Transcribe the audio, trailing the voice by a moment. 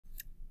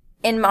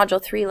In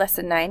Module 3,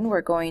 Lesson 9,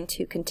 we're going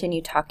to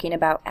continue talking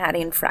about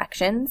adding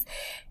fractions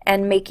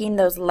and making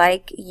those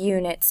like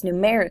units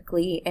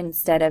numerically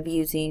instead of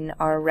using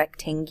our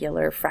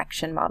rectangular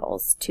fraction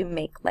models to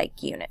make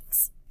like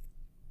units.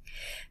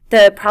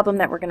 The problem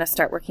that we're going to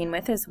start working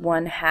with is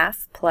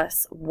 1/2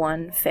 plus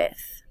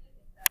 1/5.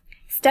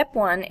 Step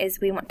 1 is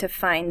we want to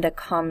find the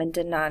common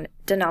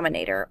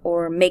denominator,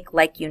 or make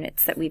like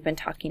units that we've been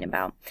talking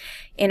about.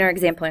 In our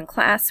example in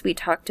class, we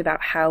talked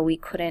about how we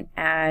couldn't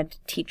add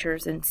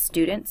teachers and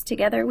students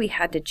together. We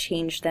had to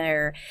change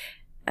their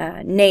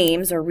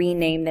names or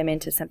rename them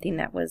into something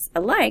that was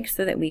alike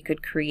so that we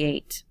could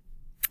create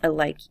a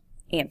like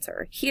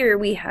answer. Here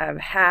we have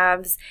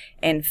halves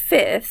and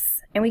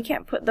fifths, and we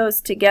can't put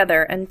those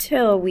together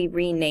until we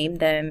rename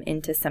them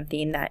into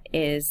something that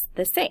is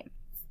the same.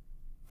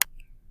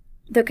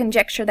 The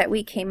conjecture that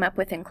we came up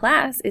with in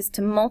class is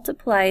to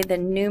multiply the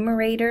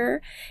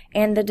numerator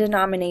and the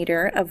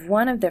denominator of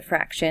one of the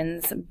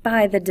fractions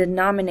by the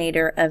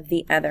denominator of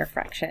the other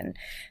fraction.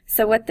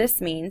 So what this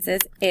means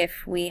is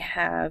if we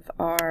have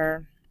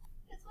our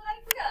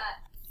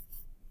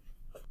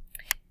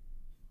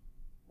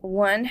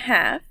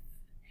 1/2,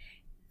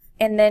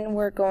 and then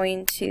we're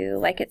going to,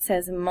 like it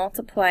says,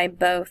 multiply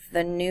both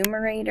the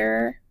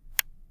numerator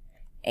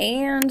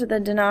and the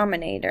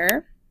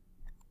denominator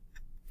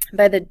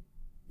by the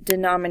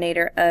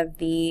denominator of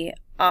the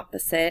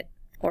opposite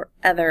or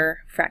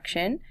other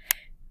fraction,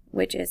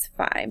 which is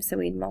 5. So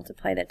we'd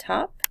multiply the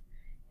top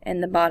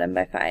and the bottom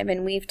by 5.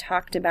 And we've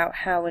talked about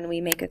how when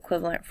we make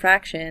equivalent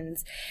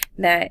fractions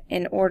that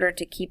in order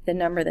to keep the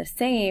number the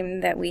same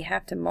that we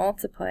have to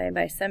multiply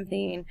by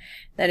something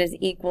that is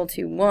equal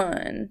to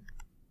 1,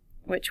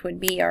 which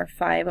would be our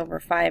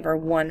 5/5 or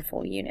 1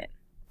 full unit.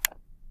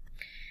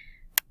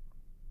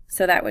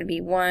 So that would be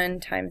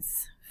 1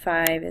 times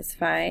 5 is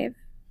 5.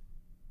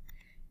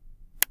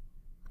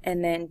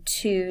 And then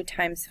 2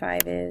 times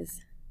 5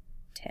 is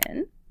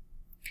 10.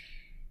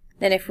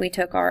 Then if we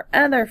took our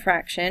other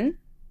fraction,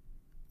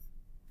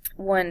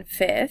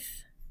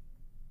 1/5,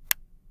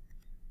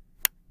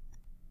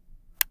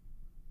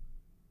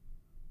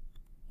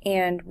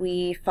 and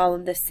we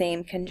followed the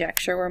same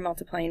conjecture, we're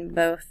multiplying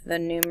both the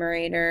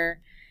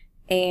numerator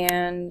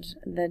and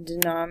the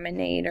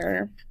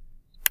denominator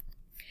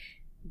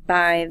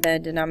by the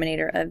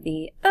denominator of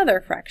the other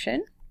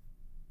fraction,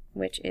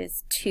 which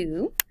is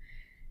 2.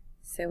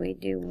 So we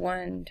do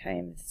 1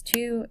 times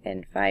 2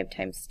 and 5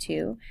 times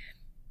 2.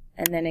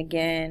 And then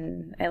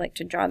again, I like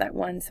to draw that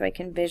 1 so I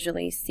can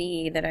visually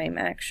see that I'm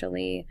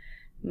actually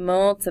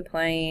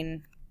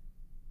multiplying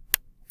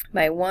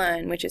by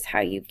 1, which is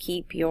how you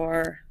keep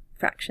your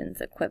fractions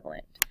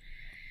equivalent.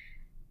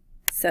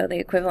 So the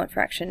equivalent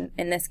fraction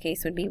in this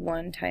case would be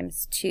 1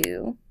 times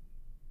 2,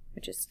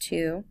 which is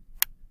 2,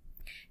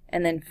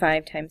 and then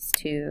 5 times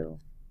 2,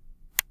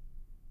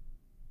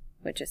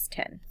 which is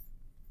 10.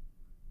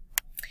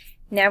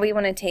 Now we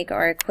want to take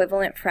our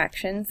equivalent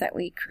fractions that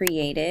we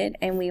created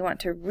and we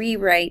want to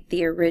rewrite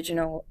the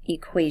original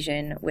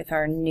equation with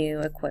our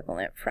new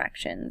equivalent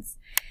fractions.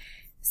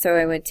 So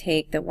I would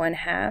take the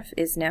 1/2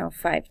 is now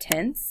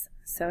 5/10,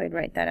 so I'd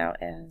write that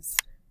out as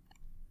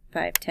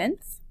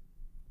 5/10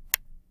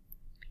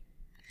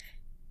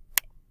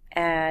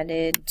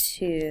 added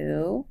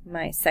to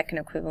my second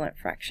equivalent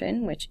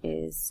fraction, which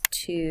is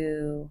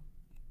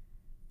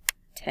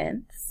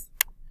 2/10.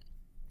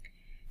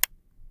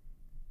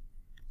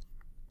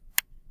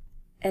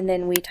 And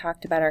then we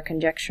talked about our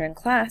conjecture in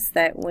class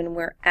that when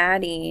we're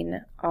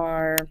adding,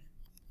 our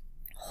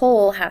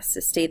whole has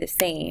to stay the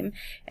same,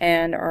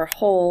 and our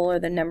whole, or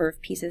the number of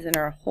pieces in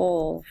our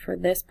whole for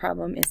this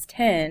problem, is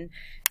 10,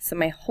 so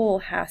my whole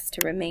has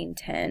to remain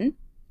 10.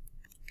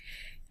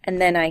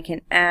 And then I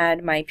can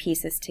add my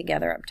pieces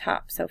together up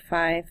top. So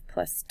 5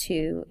 plus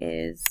 2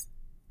 is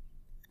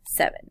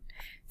 7.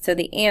 So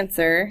the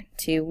answer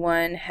to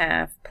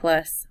 1/2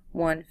 plus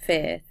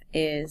 1/5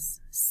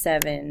 is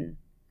 7/10.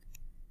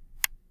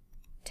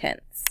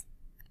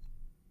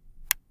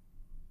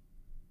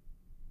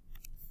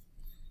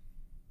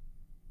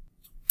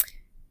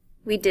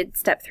 We did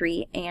step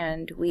 3,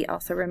 and we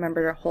also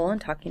remembered our whole and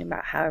talking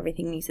about how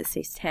everything needs to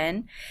stay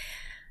 10.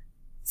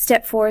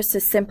 Step 4 is to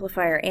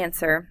simplify our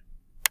answer.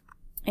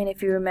 And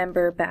if you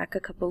remember back a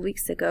couple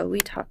weeks ago,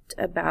 we talked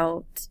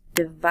about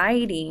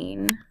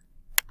dividing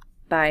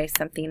by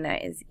something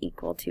that is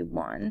equal to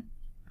 1.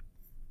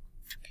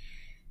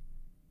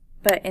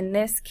 But in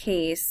this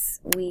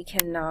case, we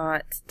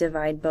cannot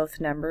divide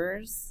both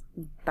numbers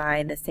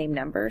by the same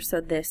number,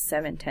 so this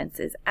 7/10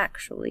 is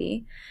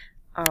actually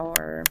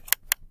our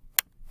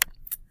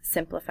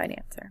simplified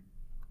answer.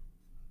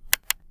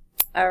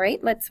 All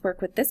right, let's work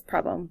with this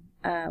problem.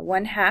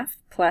 1/2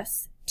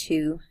 plus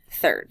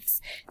 2/3.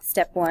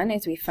 Step 1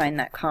 is we find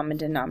that common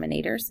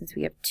denominator, since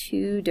we have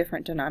two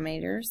different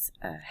denominators,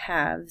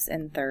 halves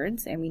and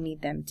thirds, and we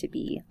need them to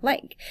be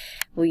like.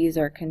 We'll use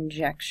our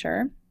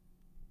conjecture.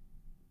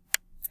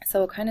 So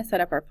we'll kind of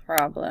set up our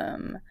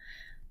problem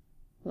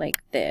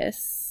like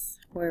this,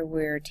 where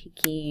we're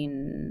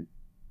taking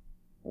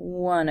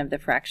one of the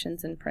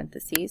fractions in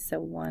parentheses,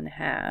 so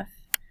 1/2,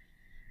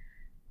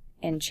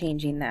 and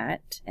changing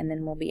that, and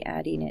then we'll be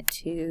adding it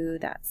to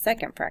that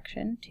second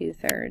fraction,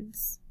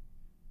 2/3,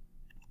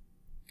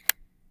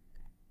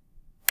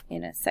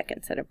 in a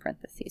second set of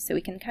parentheses. So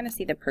we can kind of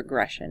see the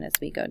progression as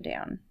we go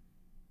down.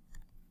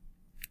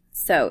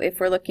 So if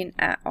we're looking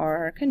at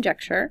our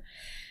conjecture,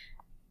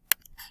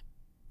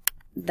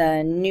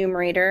 the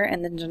numerator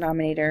and the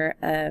denominator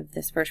of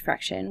this first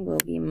fraction will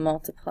be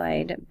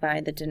multiplied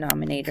by the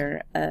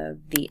denominator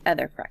of the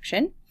other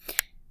fraction.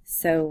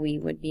 So we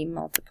would be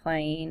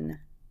multiplying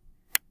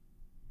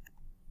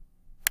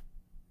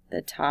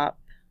the top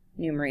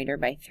numerator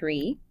by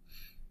 3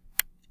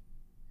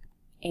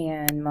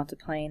 and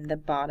multiplying the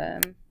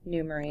bottom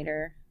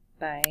numerator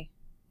by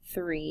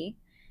 3,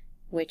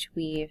 which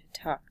we've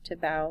talked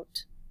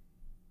about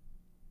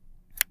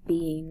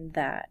being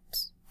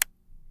that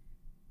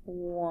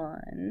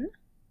 1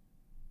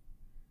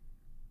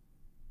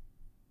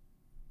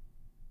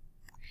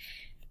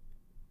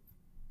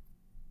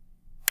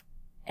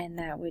 and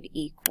that would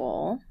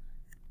equal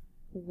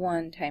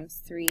 1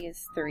 times 3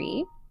 is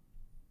 3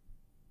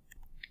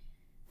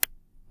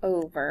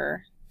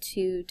 over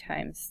 2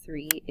 times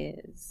 3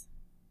 is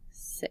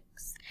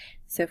 6.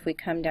 So if we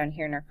come down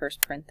here in our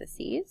first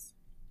parentheses,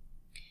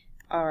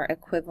 our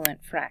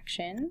equivalent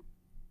fraction,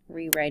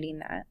 rewriting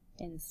that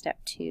in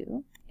step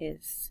 2,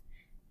 is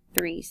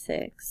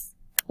 3/6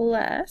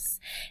 plus,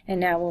 and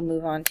now we'll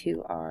move on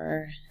to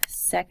our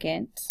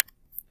second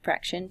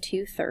fraction,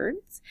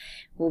 2/3.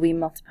 We'll be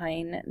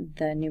multiplying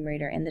the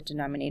numerator and the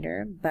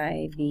denominator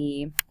by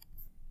the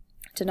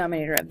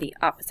denominator of the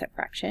opposite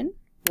fraction,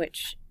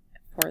 which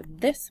for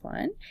this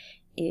one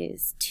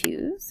is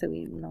 2. So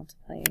we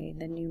multiply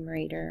the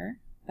numerator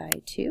by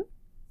 2,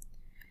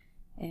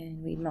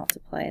 and we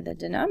multiply the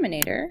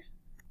denominator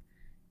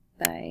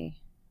by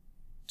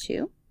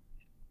 2.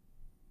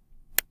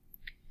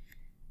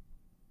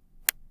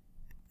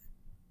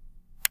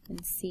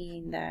 And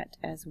seeing that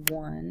as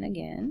 1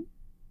 again,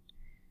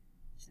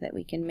 so that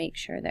we can make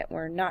sure that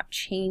we're not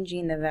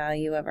changing the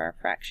value of our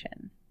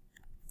fraction.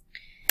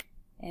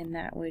 And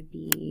that would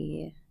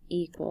be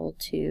equal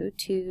to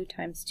 2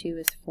 times 2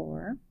 is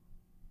 4,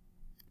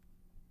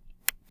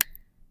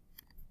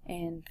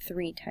 and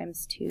 3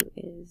 times 2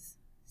 is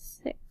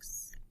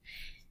 6.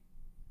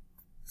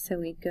 So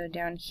we go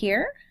down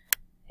here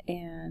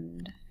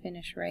and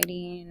finish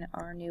writing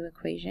our new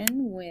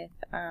equation with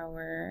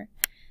our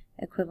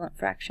equivalent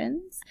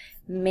fractions,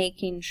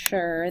 making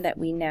sure that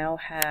we now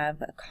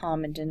have a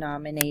common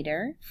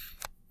denominator,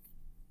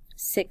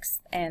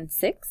 6 and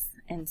 6,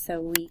 and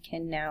so we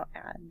can now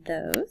add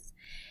those.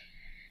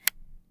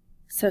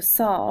 So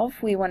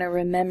solve, we want to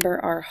remember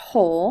our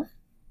whole.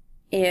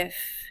 If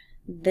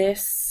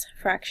this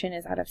fraction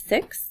is out of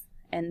 6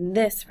 and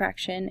this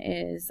fraction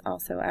is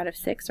also out of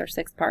 6, or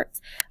 6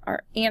 parts,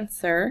 our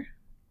answer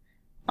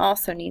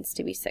also needs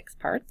to be 6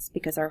 parts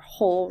because our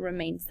whole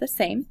remains the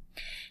same.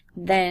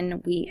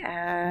 Then we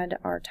add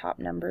our top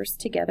numbers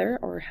together,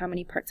 or how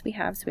many parts we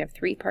have. So we have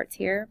 3 parts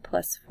here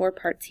plus 4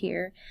 parts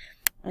here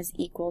is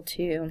equal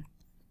to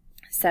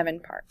 7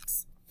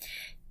 parts.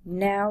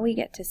 Now we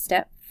get to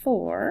step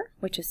 4,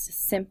 which is to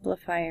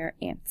simplify our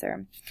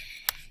answer.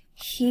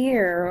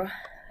 Here,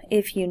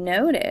 if you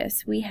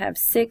notice, we have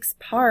 6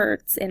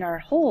 parts in our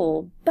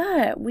whole,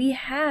 but we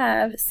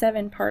have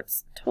 7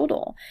 parts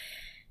total.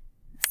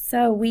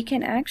 So we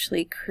can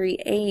actually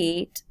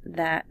create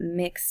that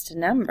mixed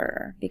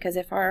number, because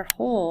if our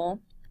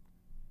whole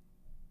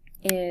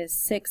is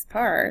 6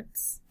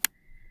 parts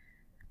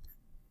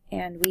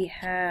and we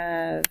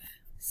have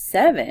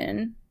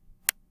 7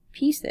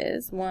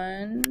 pieces,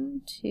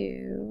 1,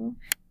 2,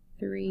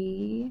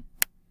 3,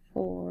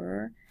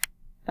 4,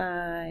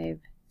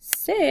 5,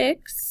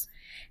 6,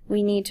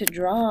 we need to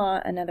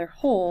draw another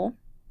whole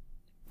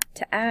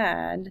to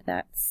add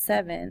that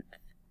 7th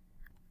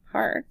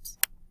part.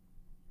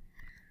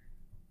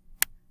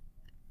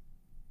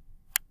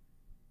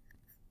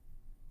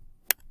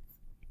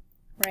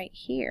 Right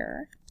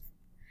here.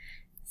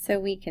 So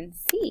we can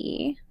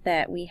see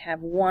that we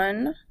have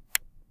 1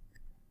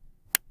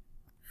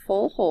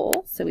 full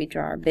whole, so we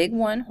draw our big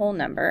 1 whole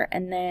number,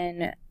 and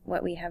then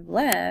what we have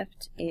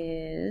left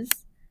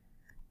is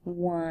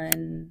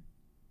 1/6.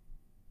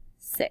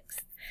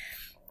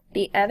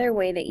 The other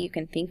way that you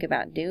can think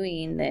about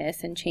doing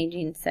this and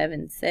changing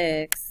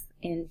 7/6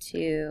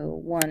 into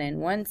 1 and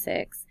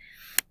 1/6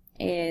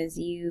 is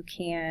you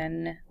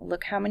can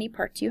look how many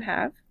parts you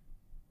have,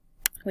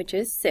 which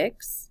is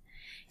 6,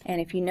 and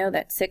if you know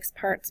that 6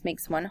 parts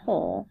makes 1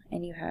 whole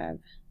and you have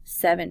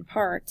 7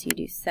 parts, you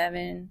do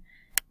 7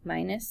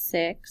 minus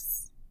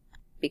 6,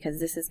 because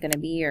this is going to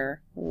be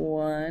your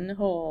 1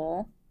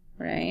 whole,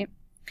 right?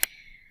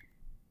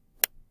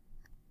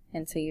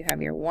 And so you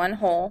have your 1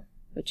 whole,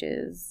 which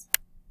is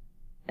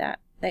that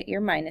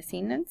you're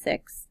minusing in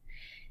 6,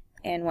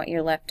 and what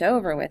you're left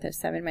over with is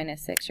 7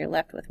 minus 6. You're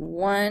left with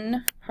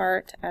 1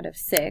 part out of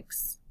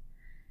 6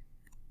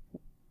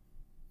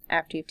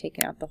 after you've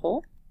taken out the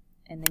whole,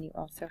 and then you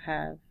also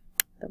have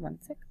the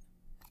 1/6.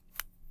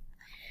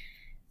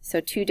 So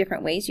 2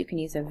 different ways. You can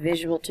use a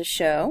visual to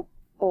show,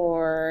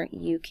 or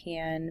you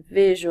can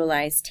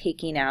visualize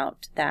taking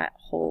out that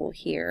whole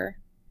here,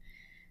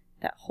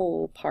 that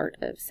whole part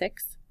of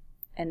 6,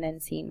 and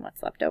then seeing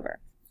what's left over.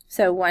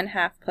 So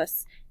 1/2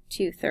 plus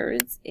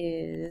 2/3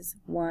 is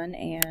 1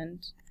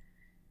 and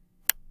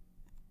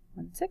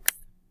 1/6.